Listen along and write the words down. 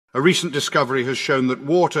A recent discovery has shown that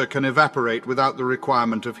water can evaporate without the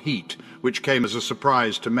requirement of heat, which came as a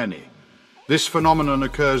surprise to many. This phenomenon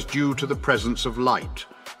occurs due to the presence of light.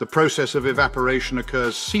 The process of evaporation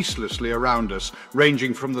occurs ceaselessly around us,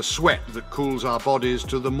 ranging from the sweat that cools our bodies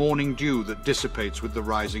to the morning dew that dissipates with the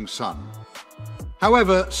rising sun.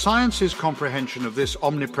 However, science's comprehension of this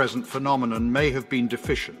omnipresent phenomenon may have been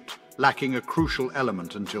deficient, lacking a crucial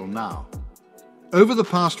element until now. Over the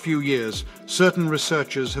past few years, certain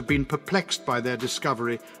researchers have been perplexed by their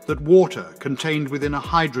discovery that water contained within a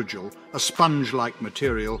hydrogel, a sponge-like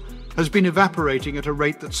material, has been evaporating at a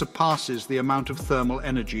rate that surpasses the amount of thermal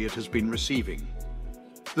energy it has been receiving.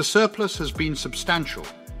 The surplus has been substantial,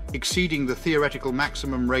 exceeding the theoretical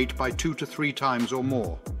maximum rate by 2 to 3 times or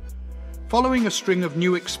more. Following a string of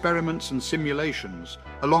new experiments and simulations,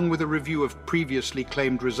 along with a review of previously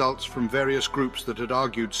claimed results from various groups that had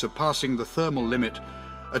argued surpassing the thermal limit,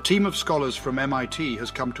 a team of scholars from MIT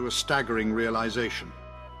has come to a staggering realization.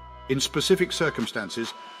 In specific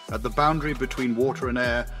circumstances, at the boundary between water and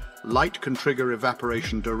air, light can trigger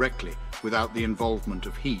evaporation directly without the involvement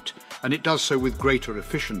of heat, and it does so with greater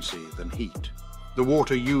efficiency than heat. The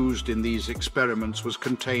water used in these experiments was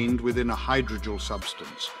contained within a hydrogel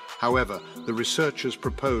substance. However, the researchers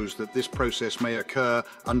propose that this process may occur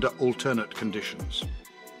under alternate conditions.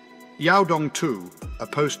 Yaodong Tu, a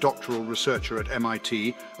postdoctoral researcher at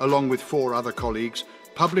MIT, along with 4 other colleagues,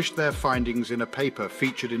 published their findings in a paper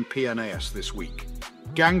featured in PNAS this week.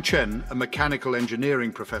 Gang Chen, a mechanical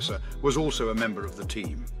engineering professor, was also a member of the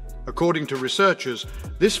team. According to researchers,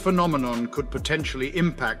 this phenomenon could potentially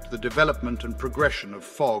impact the development and progression of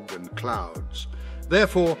fog and clouds.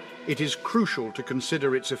 Therefore, it is crucial to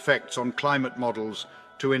consider its effects on climate models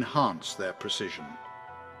to enhance their precision.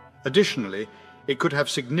 Additionally, it could have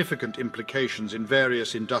significant implications in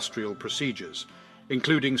various industrial procedures,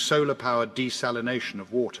 including solar-powered desalination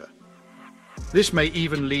of water. This may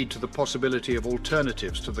even lead to the possibility of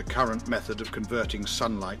alternatives to the current method of converting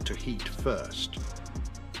sunlight to heat first.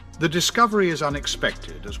 The discovery is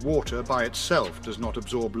unexpected, as water by itself does not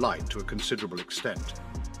absorb light to a considerable extent.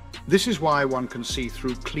 This is why one can see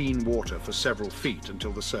through clean water for several feet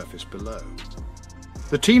until the surface below.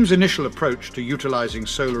 The team's initial approach to utilizing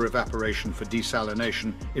solar evaporation for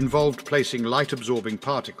desalination involved placing light-absorbing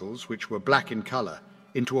particles, which were black in color,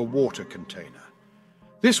 into a water container.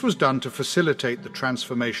 This was done to facilitate the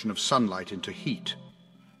transformation of sunlight into heat.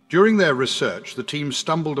 During their research, the team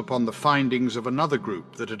stumbled upon the findings of another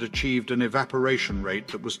group that had achieved an evaporation rate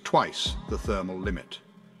that was twice the thermal limit.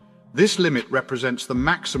 This limit represents the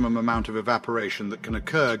maximum amount of evaporation that can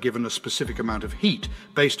occur given a specific amount of heat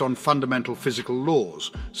based on fundamental physical laws,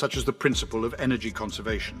 such as the principle of energy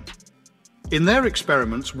conservation. In their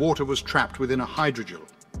experiments, water was trapped within a hydrogel.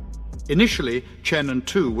 Initially, Chen and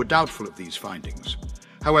Tu were doubtful of these findings.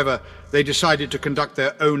 However, they decided to conduct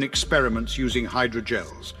their own experiments using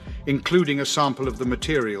hydrogels, including a sample of the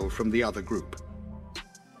material from the other group.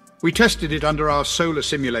 "We tested it under our solar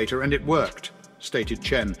simulator and it worked," stated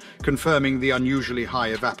Chen, confirming the unusually high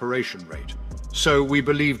evaporation rate. "So we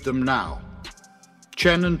believed them now."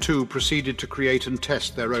 Chen and Tu proceeded to create and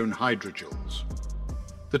test their own hydrogels.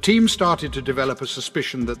 The team started to develop a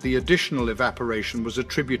suspicion that the additional evaporation was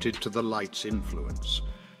attributed to the light's influence.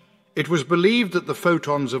 It was believed that the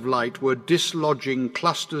photons of light were dislodging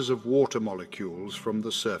clusters of water molecules from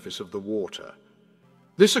the surface of the water.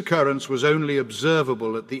 This occurrence was only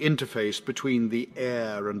observable at the interface between the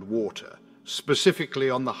air and water, specifically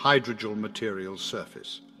on the hydrogel material's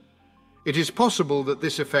surface. It is possible that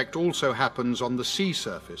this effect also happens on the sea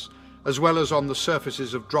surface, as well as on the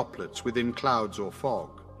surfaces of droplets within clouds or fog.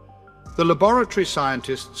 The laboratory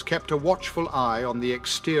scientists kept a watchful eye on the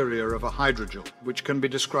exterior of a hydrogel, which can be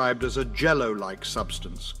described as a jello-like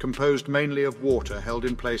substance, composed mainly of water held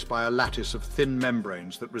in place by a lattice of thin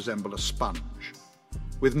membranes that resemble a sponge.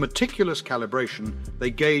 With meticulous calibration,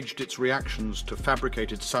 they gauged its reactions to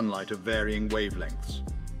fabricated sunlight of varying wavelengths.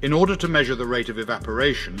 In order to measure the rate of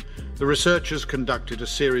evaporation, the researchers conducted a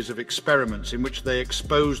series of experiments in which they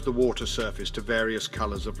exposed the water surface to various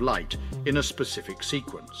colors of light in a specific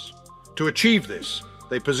sequence. To achieve this,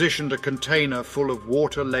 they positioned a container full of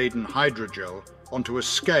water-laden hydrogel onto a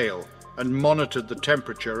scale and monitored the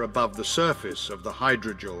temperature above the surface of the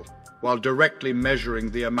hydrogel, while directly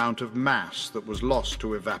measuring the amount of mass that was lost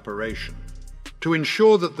to evaporation. To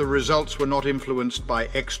ensure that the results were not influenced by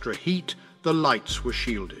extra heat, the lights were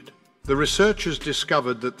shielded. The researchers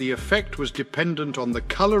discovered that the effect was dependent on the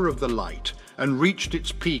color of the light and reached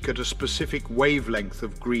its peak at a specific wavelength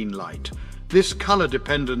of green light. This color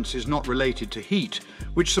dependence is not related to heat,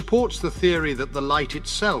 which supports the theory that the light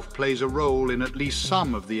itself plays a role in at least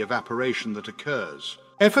some of the evaporation that occurs.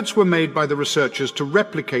 Efforts were made by the researchers to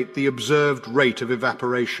replicate the observed rate of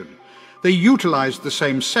evaporation. They utilized the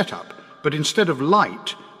same setup, but instead of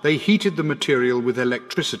light, they heated the material with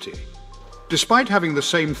electricity. Despite having the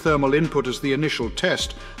same thermal input as the initial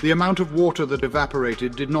test, the amount of water that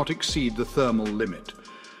evaporated did not exceed the thermal limit.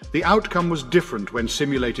 The outcome was different when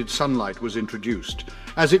simulated sunlight was introduced,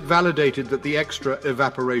 as it validated that the extra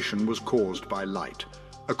evaporation was caused by light.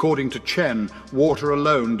 According to Chen, water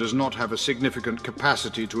alone does not have a significant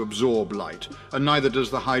capacity to absorb light, and neither does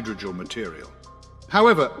the hydrogel material.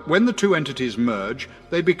 However, when the two entities merge,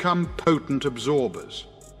 they become potent absorbers.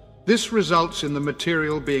 This results in the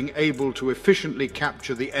material being able to efficiently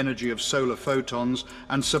capture the energy of solar photons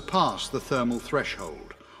and surpass the thermal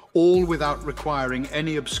threshold, all without requiring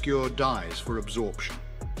any obscure dyes for absorption.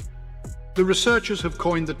 The researchers have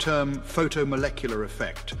coined the term photomolecular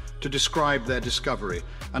effect to describe their discovery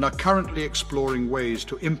and are currently exploring ways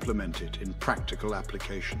to implement it in practical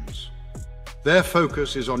applications. Their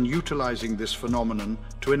focus is on utilizing this phenomenon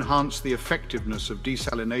to enhance the effectiveness of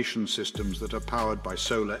desalination systems that are powered by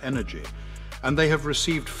solar energy, and they have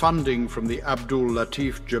received funding from the Abdul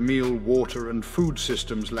Latif Jameel Water and Food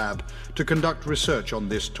Systems Lab to conduct research on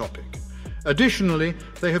this topic. Additionally,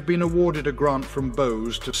 they have been awarded a grant from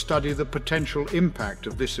Bose to study the potential impact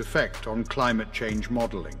of this effect on climate change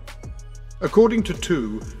modeling. According to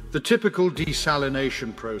Tu, the typical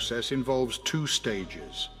desalination process involves two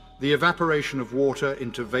stages: the evaporation of water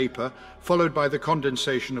into vapor, followed by the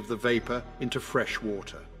condensation of the vapor into fresh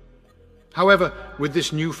water. However, with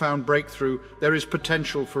this newfound breakthrough, there is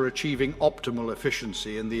potential for achieving optimal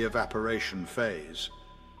efficiency in the evaporation phase.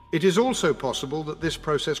 It is also possible that this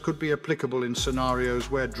process could be applicable in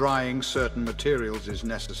scenarios where drying certain materials is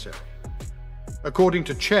necessary. According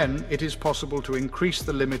to Chen, it is possible to increase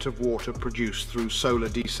the limit of water produced through solar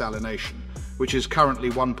desalination, which is currently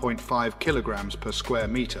 1.5 kilograms per square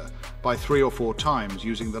meter, by 3 or 4 times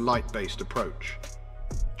using the light-based approach.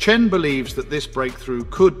 Chen believes that this breakthrough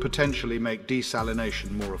could potentially make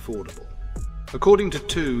desalination more affordable. According to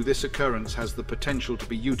Tu, this occurrence has the potential to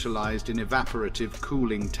be utilized in evaporative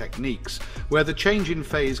cooling techniques, where the change in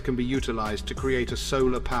phase can be utilized to create a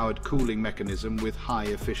solar-powered cooling mechanism with high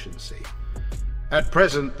efficiency. At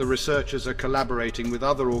present, the researchers are collaborating with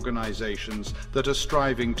other organizations that are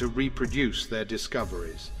striving to reproduce their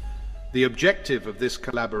discoveries. The objective of this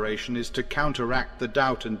collaboration is to counteract the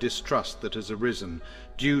doubt and distrust that has arisen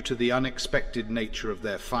due to the unexpected nature of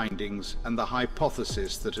their findings and the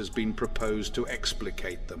hypothesis that has been proposed to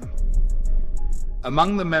explicate them.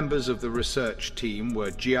 Among the members of the research team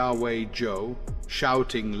were Jiawei Zhou,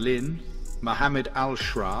 Xiaoting Lin, Mohammed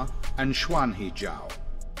Al-Shra, and Xuanhe Zhao,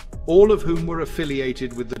 all of whom were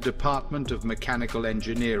affiliated with the Department of Mechanical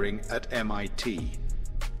Engineering at MIT.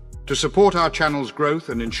 To support our channel's growth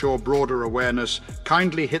and ensure broader awareness,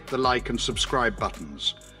 kindly hit the like and subscribe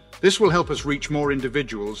buttons. This will help us reach more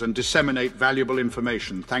individuals and disseminate valuable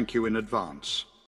information. Thank you in advance.